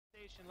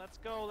station. Let's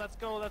go, let's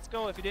go, let's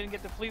go. If you didn't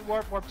get the fleet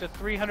warp, warp to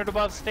 300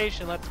 above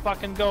station. Let's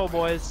fucking go,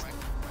 boys.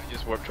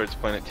 Just warp towards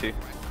planet 2.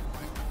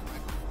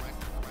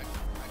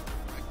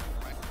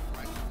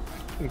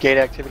 Gate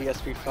activity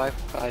SB5.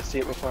 I see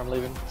it before I'm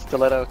leaving.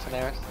 Stiletto,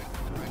 Tenaris.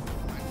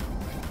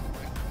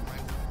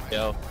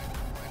 PL.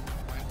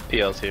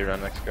 PL's here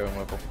around Mexico and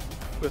Whipple.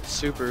 With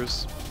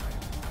supers.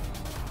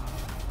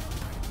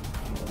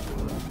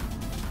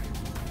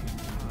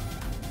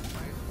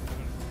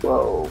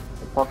 Whoa,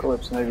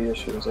 Apocalypse Navy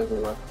issues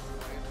everywhere.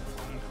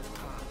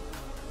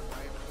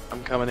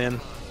 I'm coming in.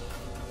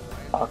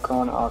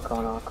 Archon,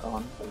 Archon,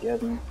 Archon.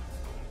 Again.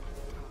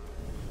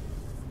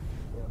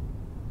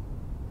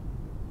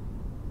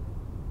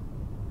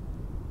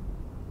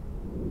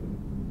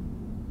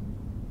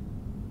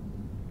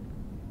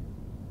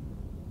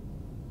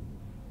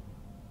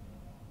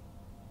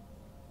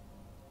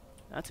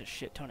 That's a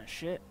shit ton of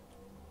shit.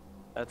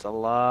 That's a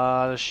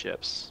lot of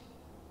ships.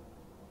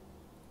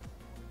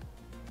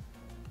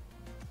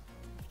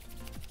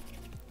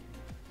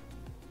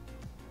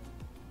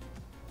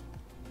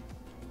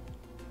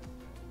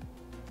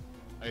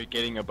 Are you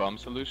getting a bomb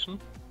solution?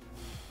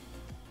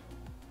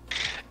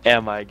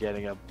 Am I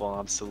getting a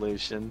bomb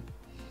solution?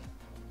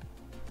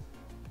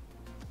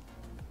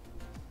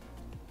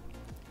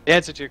 The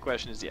answer to your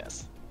question is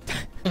yes.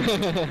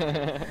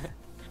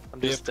 I'm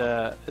just,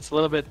 it's a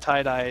little bit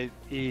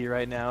tie-dye-y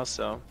right now,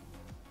 so.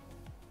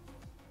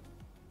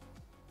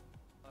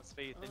 Lots of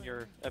faith in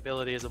your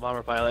ability as a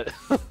bomber pilot.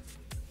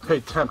 Hey,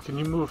 Temp, can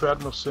you move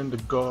Admiral Sin to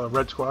go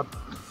Red Squad?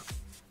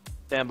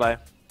 Stand by.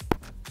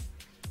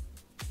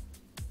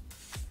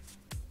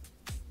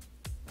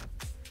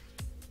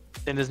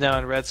 Sin is now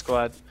in Red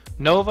Squad.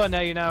 Nova,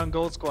 now you're now in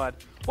Gold Squad.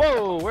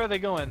 Whoa, where are they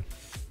going?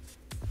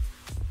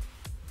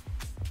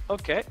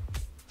 Okay,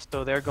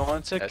 so they're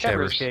going to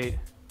Kever's Gate.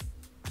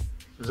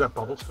 Is that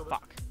Bubble still there?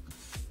 Fuck.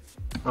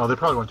 Oh, they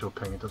probably went to a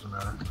ping, it doesn't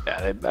matter.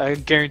 Yeah, I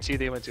guarantee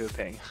they went to a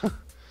ping.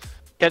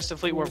 Catch the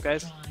fleet warp,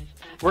 guys.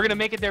 We're gonna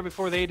make it there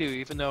before they do,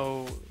 even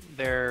though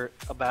they're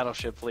a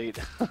battleship fleet.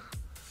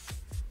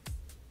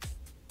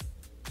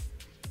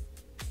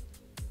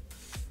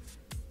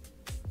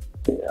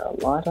 Yeah,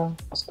 lighter,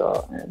 faster,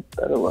 and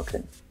better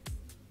looking.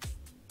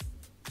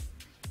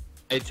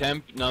 Hey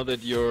Temp, now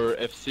that you're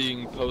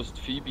FCing post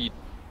Phoebe,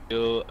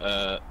 feel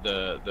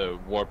the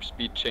warp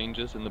speed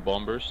changes in the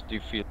bombers? Do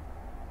you feel?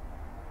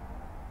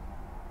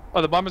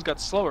 Oh, the bombers got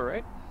slower,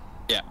 right?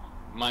 Yeah,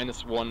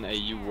 -1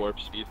 AU warp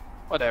speed.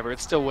 Whatever,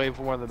 it's still way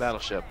more than the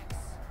battleship.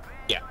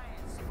 Yeah.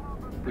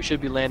 We should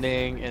be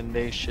landing, and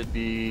they should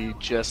be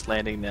just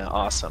landing now.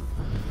 Awesome.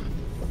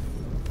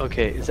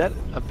 Okay, is that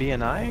a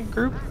BNI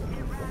group?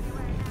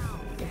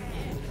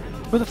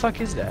 Who the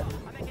fuck is that?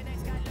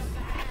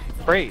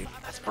 Brave.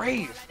 That's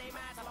Brave.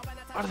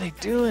 What are they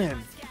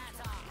doing?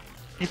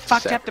 They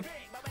fucked up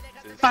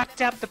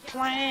the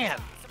plan.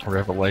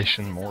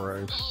 Revelation,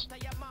 Moros,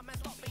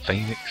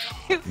 Phoenix,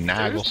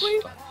 Nagel,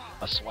 Seriously?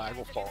 a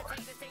swaggle far.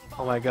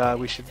 Oh my god,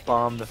 we should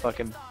bomb the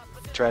fucking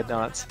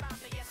dreadnoughts.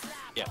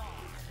 Yeah.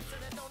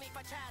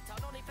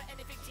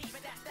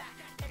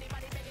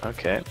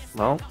 Okay,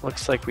 well,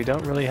 looks like we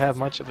don't really have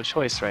much of a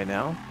choice right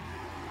now.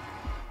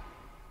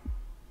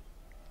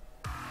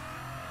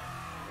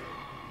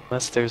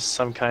 Unless there's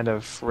some kind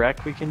of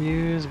wreck we can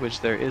use, which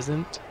there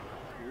isn't.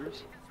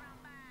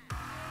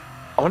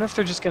 I wonder if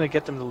they're just going to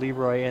get them to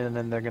Leroy in and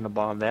then they're going to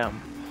bomb them.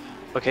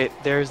 Okay,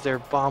 there's their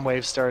bomb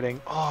wave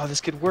starting. Oh,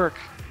 this could work.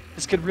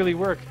 This could really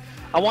work.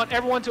 I want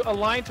everyone to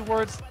align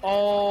towards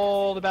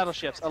all the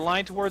battleships.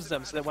 Align towards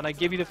them so that when I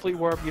give you the fleet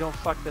warp, you don't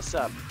fuck this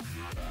up.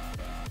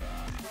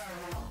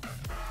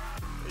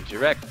 Did you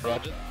wreck,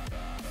 Roger?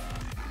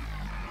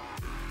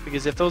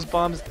 Because if those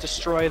bombs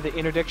destroy the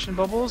interdiction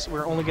bubbles,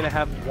 we're only going to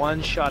have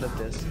one shot at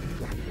this.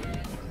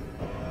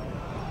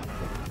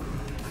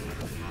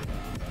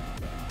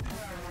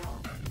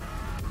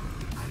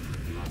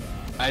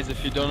 Guys,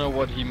 if you don't know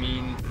what he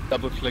means,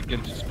 double click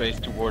into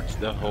space towards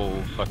the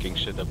whole fucking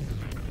shit up.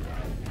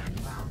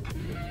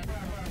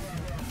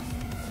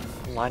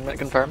 Alignment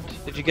confirmed.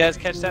 Did you guys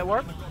catch that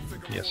warp?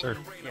 Yes, sir.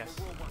 Yes.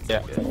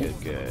 Yeah.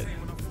 Good.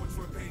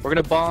 We're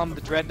gonna bomb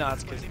the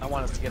dreadnoughts because I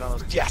want us to get on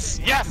those.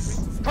 Yes! Yes!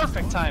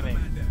 Perfect timing!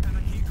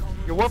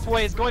 Your warp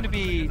away is going to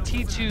be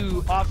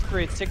T2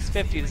 off-grid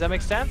 650. Does that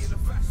make sense?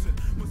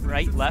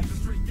 Right, left.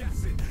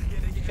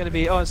 It's gonna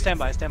be, oh,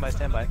 standby.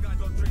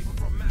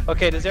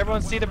 Okay, does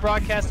everyone see the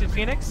broadcast in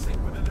Phoenix?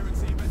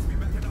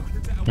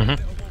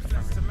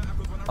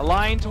 Mm-hmm.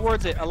 Align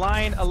towards it.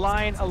 Align.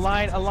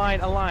 Align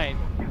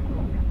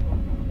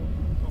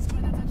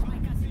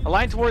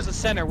towards the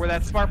center where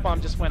that smart bomb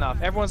just went off.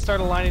 Everyone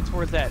start aligning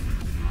towards that.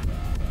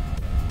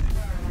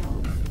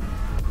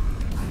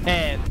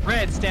 And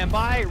red, stand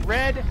by.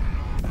 Red,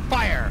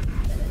 fire.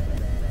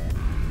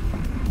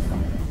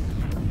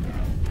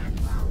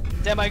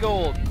 Stand by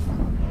gold.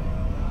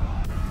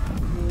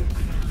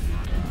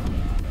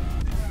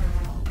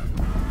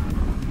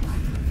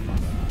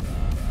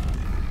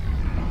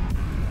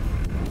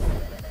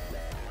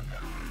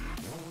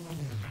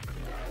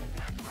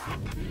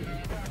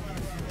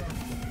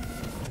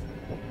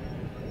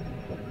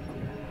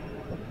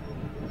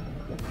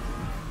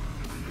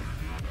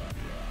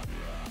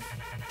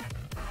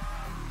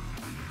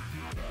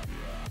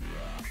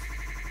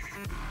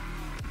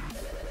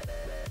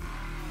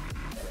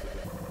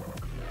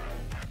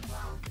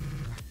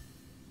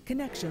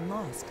 Connection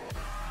lost.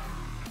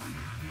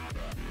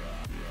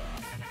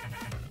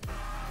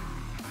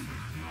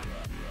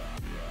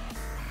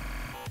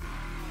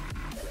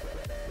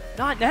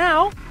 Not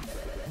now!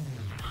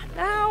 Not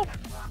now!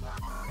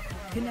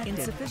 Connected.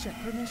 Insufficient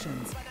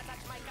permissions.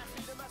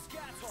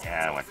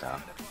 Yeah, I went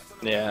down.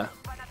 Yeah.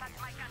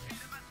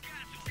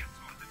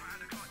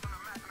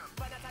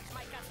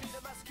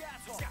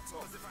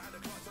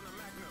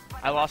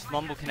 I lost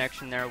mumble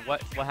connection there.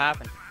 What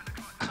happened?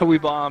 We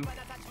bombed.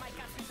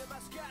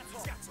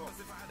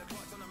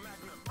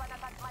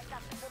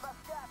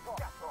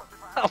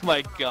 Oh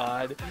my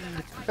god.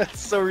 That's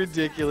so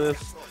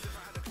ridiculous.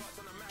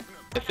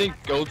 I think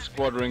Gold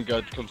Squadron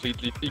got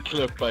completely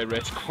declipped by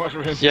Red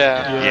Squadron.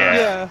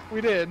 Yeah,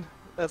 we did.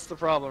 That's the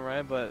problem,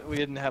 right? But we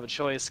didn't have a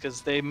choice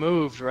because they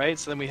moved, right?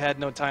 So then we had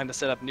no time to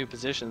set up new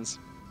positions.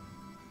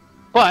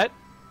 But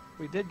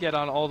we did get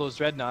on all those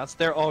dreadnoughts.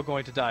 They're all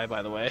going to die,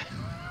 by the way.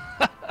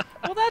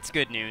 Well, that's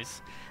good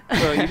news.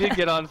 So you did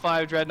get on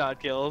 5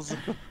 dreadnought kills.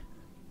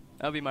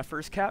 That'll be my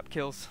first cap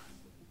kills.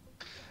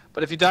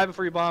 But if you die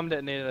before you bomb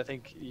detonated, I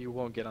think you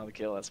won't get on the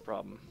kill. That's the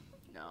problem.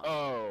 No.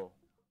 Oh.